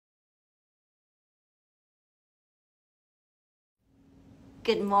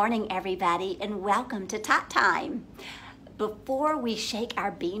Good morning, everybody, and welcome to Tot Time. Before we shake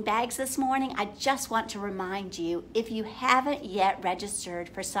our bean bags this morning, I just want to remind you, if you haven't yet registered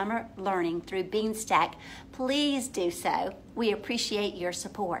for summer learning through Beanstack, please do so. We appreciate your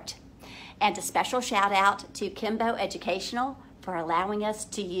support. And a special shout out to Kimbo Educational for allowing us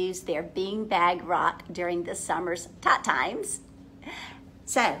to use their beanbag rock during this summer's Tot Times.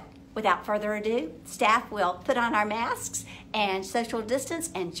 So, without further ado, staff will put on our masks and social distance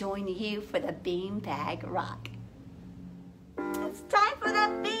and join you for the beanbag rock. It's time for the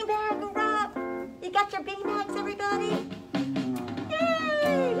beanbag rock. You got your beanbags, everybody?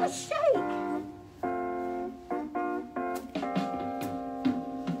 Yay! Let's shake.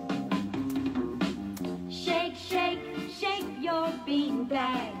 Shake, shake, shake your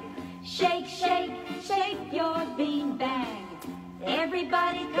beanbag. Shake, shake, shake your beanbag.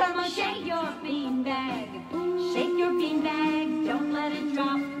 Everybody come on, shake your beanbag. Shake your beanbag, don't let it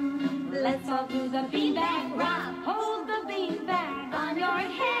drop. Let's all do the beanbag rock. Hold the beanbag on your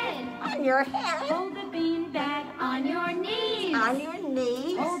head. On your head. Hold the beanbag on your knees. On your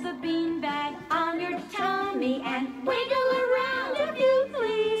knees. Hold the beanbag on your tummy and wiggle around if you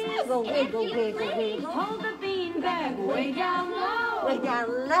please. Wiggle, wiggle, If you wiggle, please. wiggle. Hold the beanbag way down low. Way down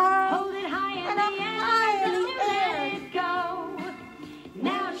low. Hold it high in And the up air. high in Don't the you air. let it go.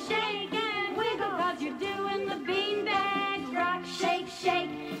 Now shake and wiggle 'cause you're doing the beanbag rock. Shake, shake,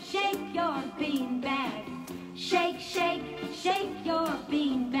 shake your beanbag. Shake, shake, shake your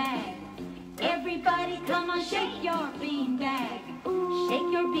beanbag. Everybody come on, shake your beanbag.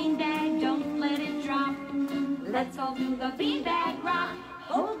 Shake your beanbag, don't let it drop. Let's all do the beanbag rock.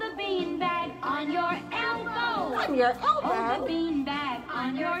 Hold the beanbag on your elbow. On your Hold elbow. the beanbag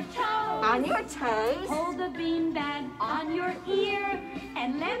on your toes. On your toes. Hold the beanbag on your ear.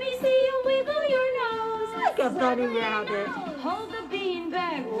 And let me see you wiggle your nose. Like a bunny rabbit. Hold the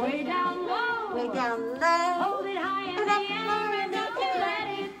beanbag way down low. Way down low. Hold it high in And the up air high in and the don't you air. let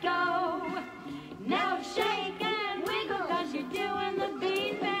it go. Now shake and wiggle 'cause you're doing the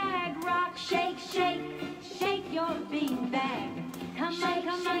beanbag rock. Shake, shake, shake your beanbag. Come on,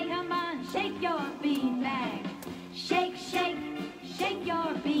 come on, come on, shake your beanbag. Shake, shake, shake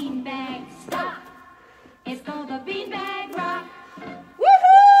your beanbag. Stop. It's called the beanbag rock.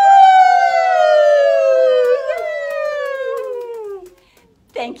 Woohoo!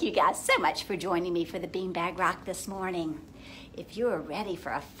 Thank you guys so much for joining me for the Beanbag Rock this morning. If you're ready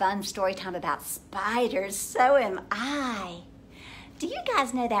for a fun story time about spiders, so am I. Do you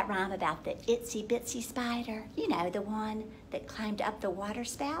guys know that rhyme about the itsy bitsy spider? You know, the one that climbed up the water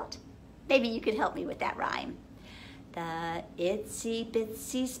spout? Maybe you could help me with that rhyme. The itsy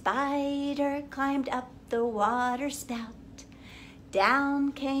bitsy spider climbed up the water spout.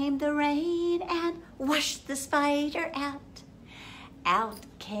 Down came the rain and washed the spider out. Out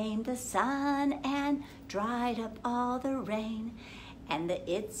came the sun and dried up all the rain. And the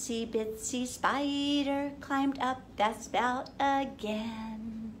itsy bitsy spider climbed up that spout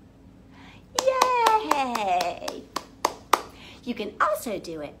again. Yay! You can also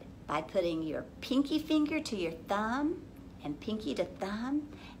do it by putting your pinky finger to your thumb and pinky to thumb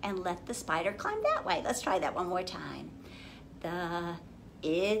and let the spider climb that way. Let's try that one more time. The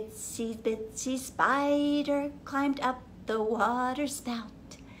itsy bitsy spider climbed up the water spout.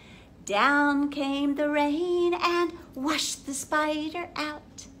 Down came the rain and washed the spider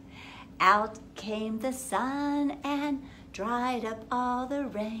out. Out came the sun and dried up all the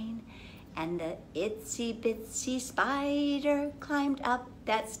rain. And the itsy bitsy spider climbed up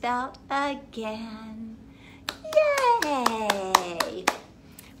that spout again. Yay!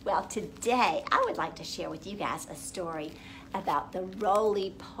 Well, today I would like to share with you guys a story about the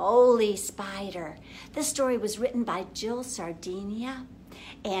roly-poly spider. This story was written by Jill Sardinia,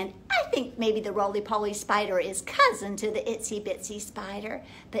 and I think maybe the roly-poly spider is cousin to the itsy-bitsy spider.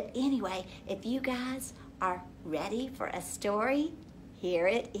 But anyway, if you guys are ready for a story, here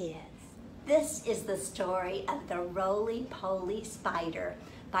it is. This is the story of the roly-poly spider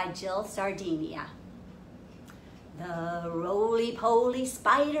by Jill Sardinia. The roly-poly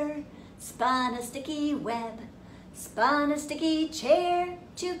spider spun a sticky web, spun a sticky chair,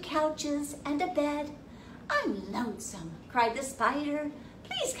 2 couches and a bed. I'm lonesome, cried the spider,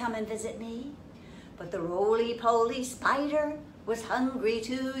 please come and visit me. But the roly-poly spider was hungry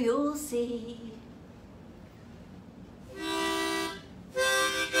too, you'll see.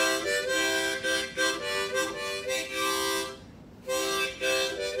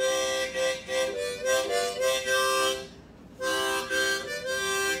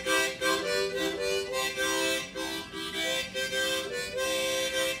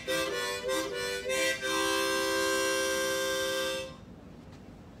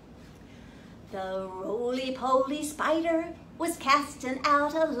 The roly-poly spider was casting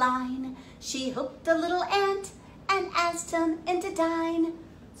out a line. She hooked a little ant and asked him in to dine.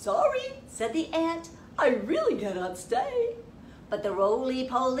 "Sorry," said the ant, "I really cannot stay." But the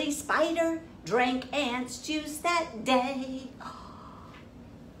roly-poly spider drank ant's juice that day.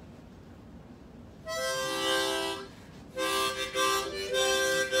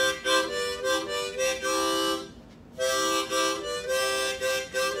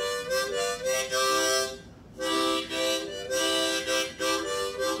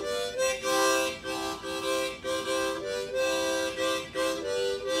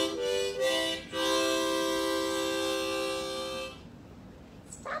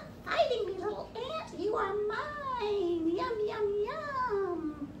 Stop fighting me, little ant. You are mine. Yum, yum,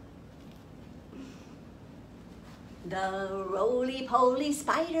 yum. The roly-poly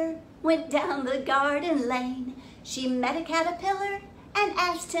spider went down the garden lane. She met a caterpillar and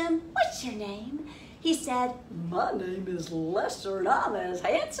asked him, "What's your name?" He said, "My name is Lester and I'm as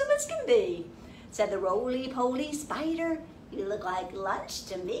handsome as can be." Said the roly-poly spider, "You look like lunch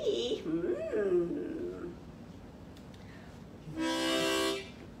to me."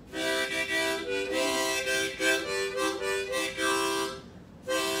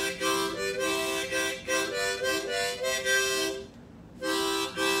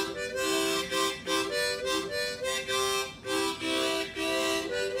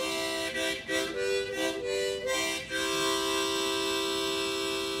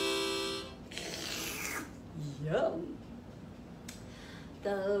 Yum.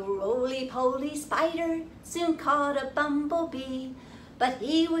 The roly-poly spider soon caught a bumblebee, but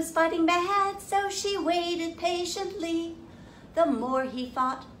he was fighting bad, so she waited patiently. The more he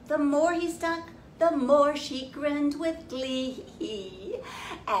fought, the more he stuck, the more she grinned with glee.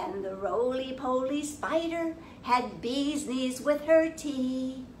 And the roly-poly spider had bee's knees with her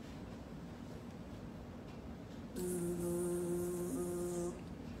tea.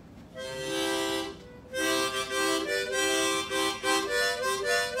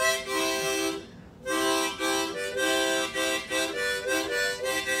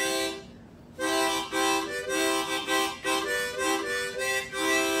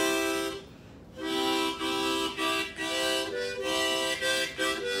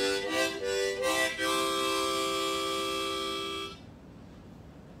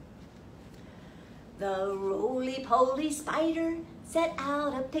 The roly-poly spider set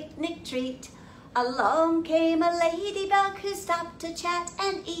out a picnic treat. Along came a ladybug who stopped to chat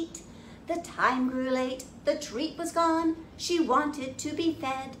and eat. The time grew late, the treat was gone, she wanted to be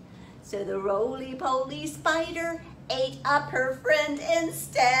fed. So the roly-poly spider ate up her friend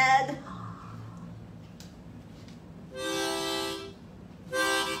instead.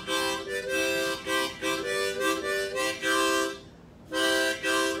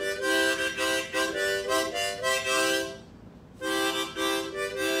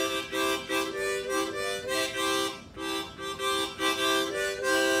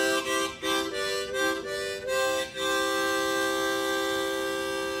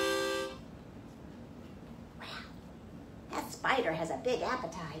 Spider has a big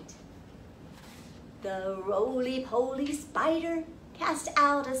appetite. The roly-poly spider cast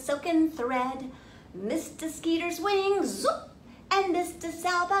out a silken thread, Mr. Skeeter's wings, zoop, and Mr.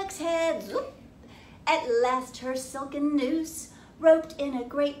 Sowbug's head, zoop. At last her silken noose roped in a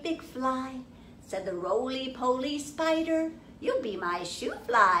great big fly. Said the roly-poly spider, "You'll be my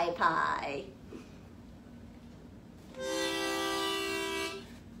shoe-fly pie."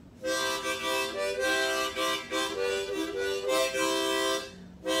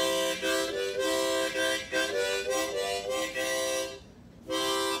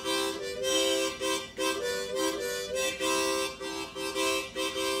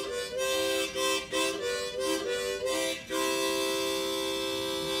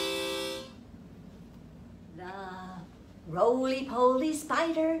 Roly-poly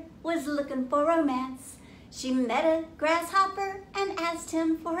spider was looking for romance. She met a grasshopper and asked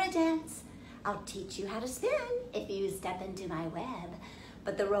him for a dance. "I'll teach you how to spin if you step into my web."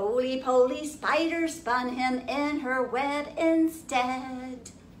 But the roly-poly spider spun him in her web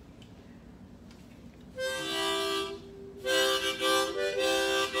instead.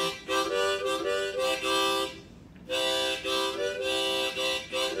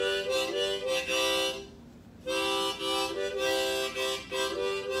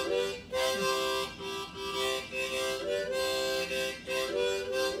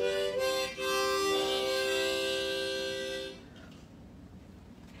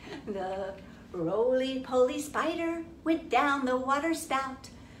 The roly-poly spider went down the water spout,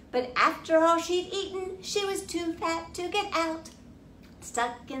 but after all she'd eaten, she was too fat to get out.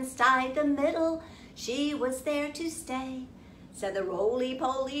 stuck inside the middle. She was there to stay. Said the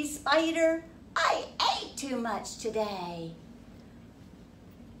roly-poly spider, I ate too much today.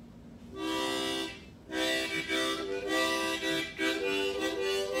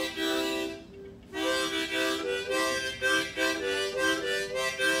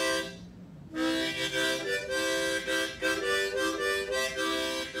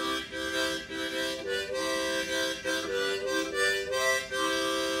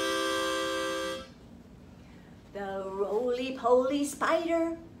 The roly-poly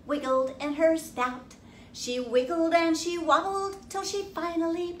spider wiggled in her snout. She wiggled and she wobbled till she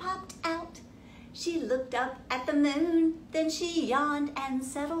finally popped out. She looked up at the moon, then she yawned and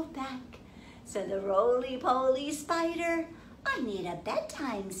settled back. Said the roly-poly spider, I need a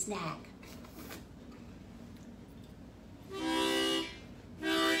bedtime snack.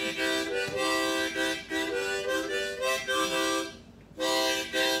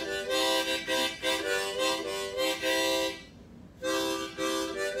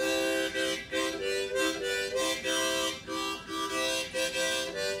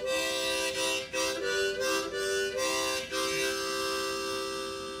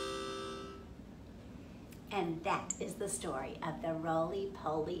 And that is the story of the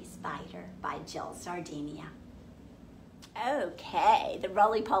roly-poly spider by Jill Sardinia. Okay, the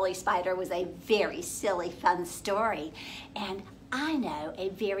roly-poly spider was a very silly, fun story. And I know a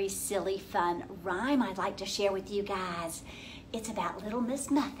very silly, fun rhyme I'd like to share with you guys. It's about Little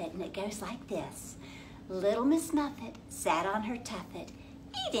Miss Muffet, and it goes like this. Little Miss Muffet sat on her tuffet,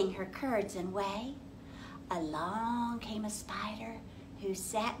 eating her curds and whey. Along came a spider who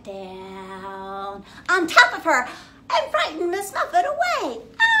sat down on top of her and frightened Miss Muffet away.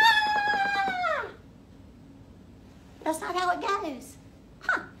 Ah! That's not how it goes.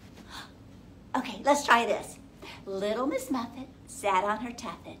 Huh. Okay, let's try this. Little Miss Muffet sat on her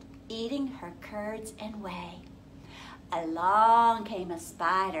tuffet, eating her curds and whey. Along came a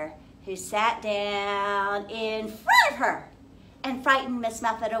spider who sat down in front of her and frightened Miss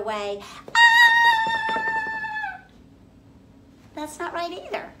Muffet away. That's not right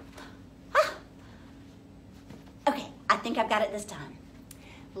either. Ah. Okay, I think I've got it this time.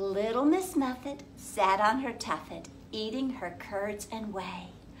 Little Miss Muffet sat on her tuffet, eating her curds and whey.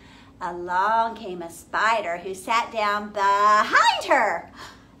 Along came a spider who sat down behind her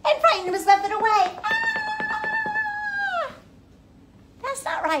and frightened Miss Muffet away. Ah. That's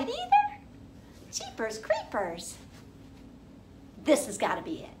not right either. Jeepers creepers. This has got to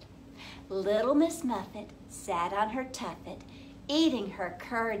be it. Little Miss Muffet sat on her tuffet, eating her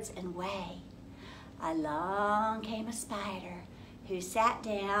curds and whey. Along came a spider who sat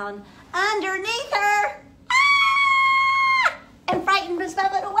down underneath her and frightened Miss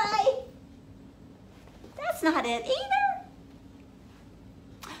Muffet away. That's not it either.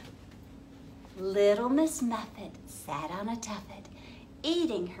 Little Miss Muffet sat on a tuffet,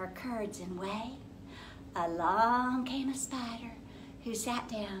 eating her curds and whey. Along came a spider who sat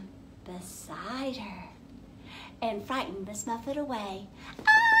down beside her and frightened Miss Muffet away.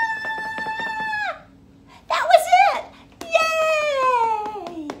 Ah! That was it!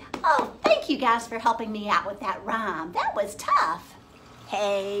 Yay! Oh, thank you guys for helping me out with that rhyme. That was tough.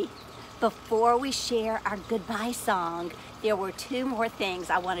 Hey, before we share our goodbye song, there were two more things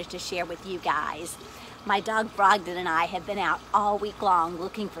I wanted to share with you guys. My dog Brogdon and I have been out all week long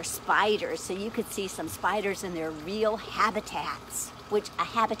looking for spiders, so you could see some spiders in their real habitats, which a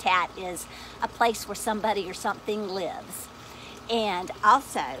habitat is a place where somebody or something lives. And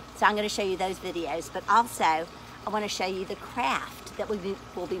also, so I'm going to show you those videos, but also I want to show you the craft that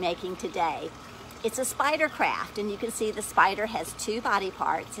we'll be making today. It's a spider craft, and you can see the spider has two body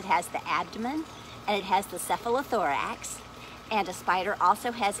parts. It has the abdomen and it has the cephalothorax, and a spider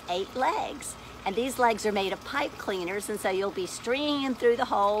also has 8 legs. And these legs are made of pipe cleaners, and so you'll be stringing them through the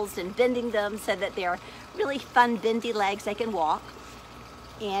holes and bending them so that they're really fun bendy legs they can walk.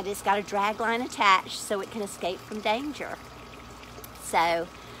 And it's got a drag line attached so it can escape from danger. So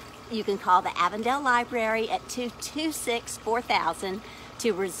you can call the Avondale Library at 226-4000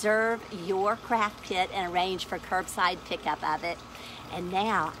 to reserve your craft kit and arrange for curbside pickup of it. And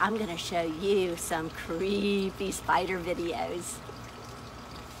now I'm going to show you some creepy spider videos.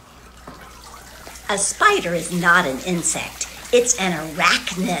 A spider is not an insect. It's an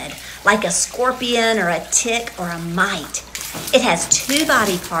arachnid, like a scorpion or a tick or a mite. It has 2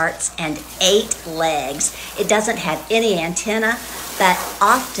 body parts and 8 legs. It doesn't have any antenna, but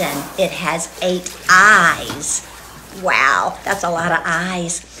often it has 8 eyes. Wow, that's a lot of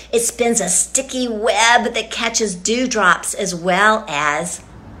eyes. It spins a sticky web that catches dewdrops as well as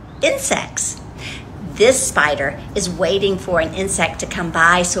insects. This spider is waiting for an insect to come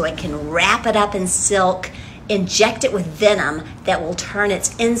by so it can wrap it up in silk, inject it with venom that will turn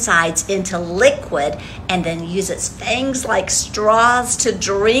its insides into liquid, and then use its fangs like straws to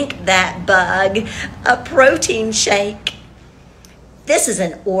drink that bug, a protein shake. This is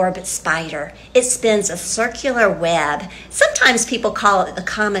an orb spider. It spins a circular web. Sometimes people call it the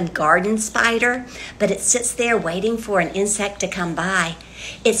common garden spider, but it sits there waiting for an insect to come by.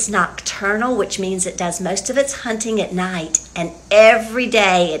 It's nocturnal, which means it does most of its hunting at night, and every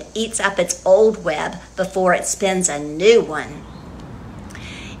day it eats up its old web before it spins a new one.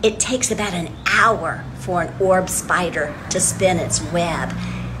 It takes about an hour for an orb spider to spin its web.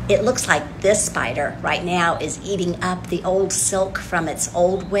 It looks like this spider right now is eating up the old silk from its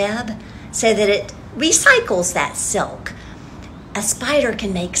old web so that it recycles that silk. A spider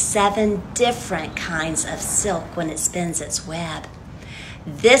can make 7 different kinds of silk when it spins its web.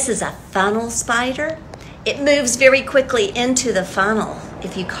 This is a funnel spider. It moves very quickly into the funnel,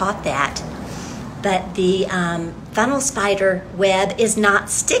 if you caught that. But the funnel spider web is not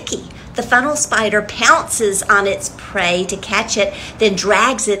sticky. The funnel spider pounces on its prey to catch it, then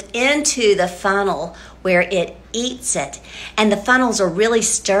drags it into the funnel where it eats it. And the funnels are really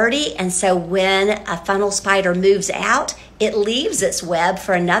sturdy, and so when a funnel spider moves out, it leaves its web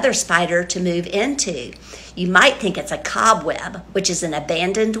for another spider to move into. You might think it's a cobweb, which is an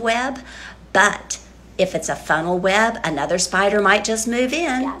abandoned web, but if it's a funnel web, another spider might just move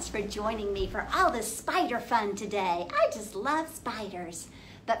in. Thanks for joining me for all this spider fun today. I just love spiders.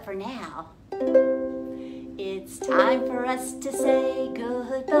 But for now, it's time for us to say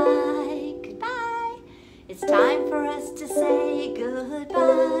goodbye, goodbye. It's time for us to say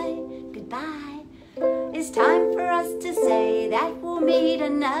goodbye, goodbye. It's time for us to say that we'll meet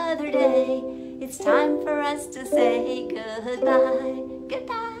another day. It's time for us to say goodbye,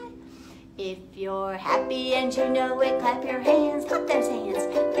 goodbye. If you're happy and you know it, clap your hands, clap those hands.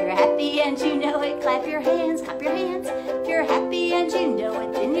 If you're happy and you know it, clap your hands, clap your hands. If you're happy and you know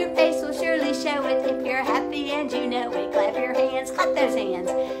it, then your face will surely show it. If you're happy and you know it, clap your hands, clap those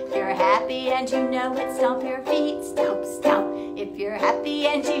hands. If you're happy and you know it, stomp your feet, stomp, stomp. If you're happy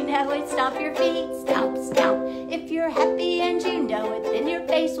and you know it, stomp your feet, stomp, stomp. If you're happy and you know it, then your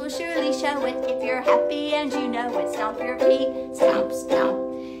face will surely show it. If you're happy and you know it, stomp your feet, stomp, stomp.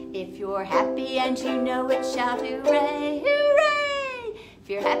 If you're happy and you know it, shout hooray, hooray! If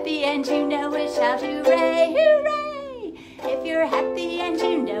you're happy and you know it, shout hooray, hooray! If you're happy and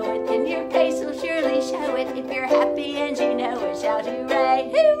you know it, then your face will surely show it. If you're happy and you know it, shout hooray,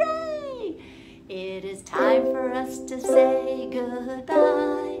 hooray! It is time for us to say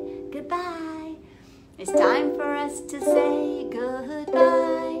goodbye, goodbye. It's time for us to say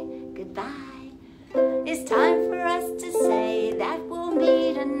goodbye, goodbye. It's time for us to say that we'll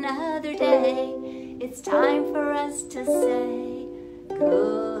meet another day. It's time for us to say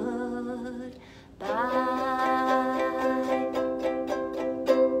goodbye.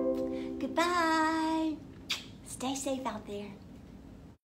 Goodbye. Stay safe out there.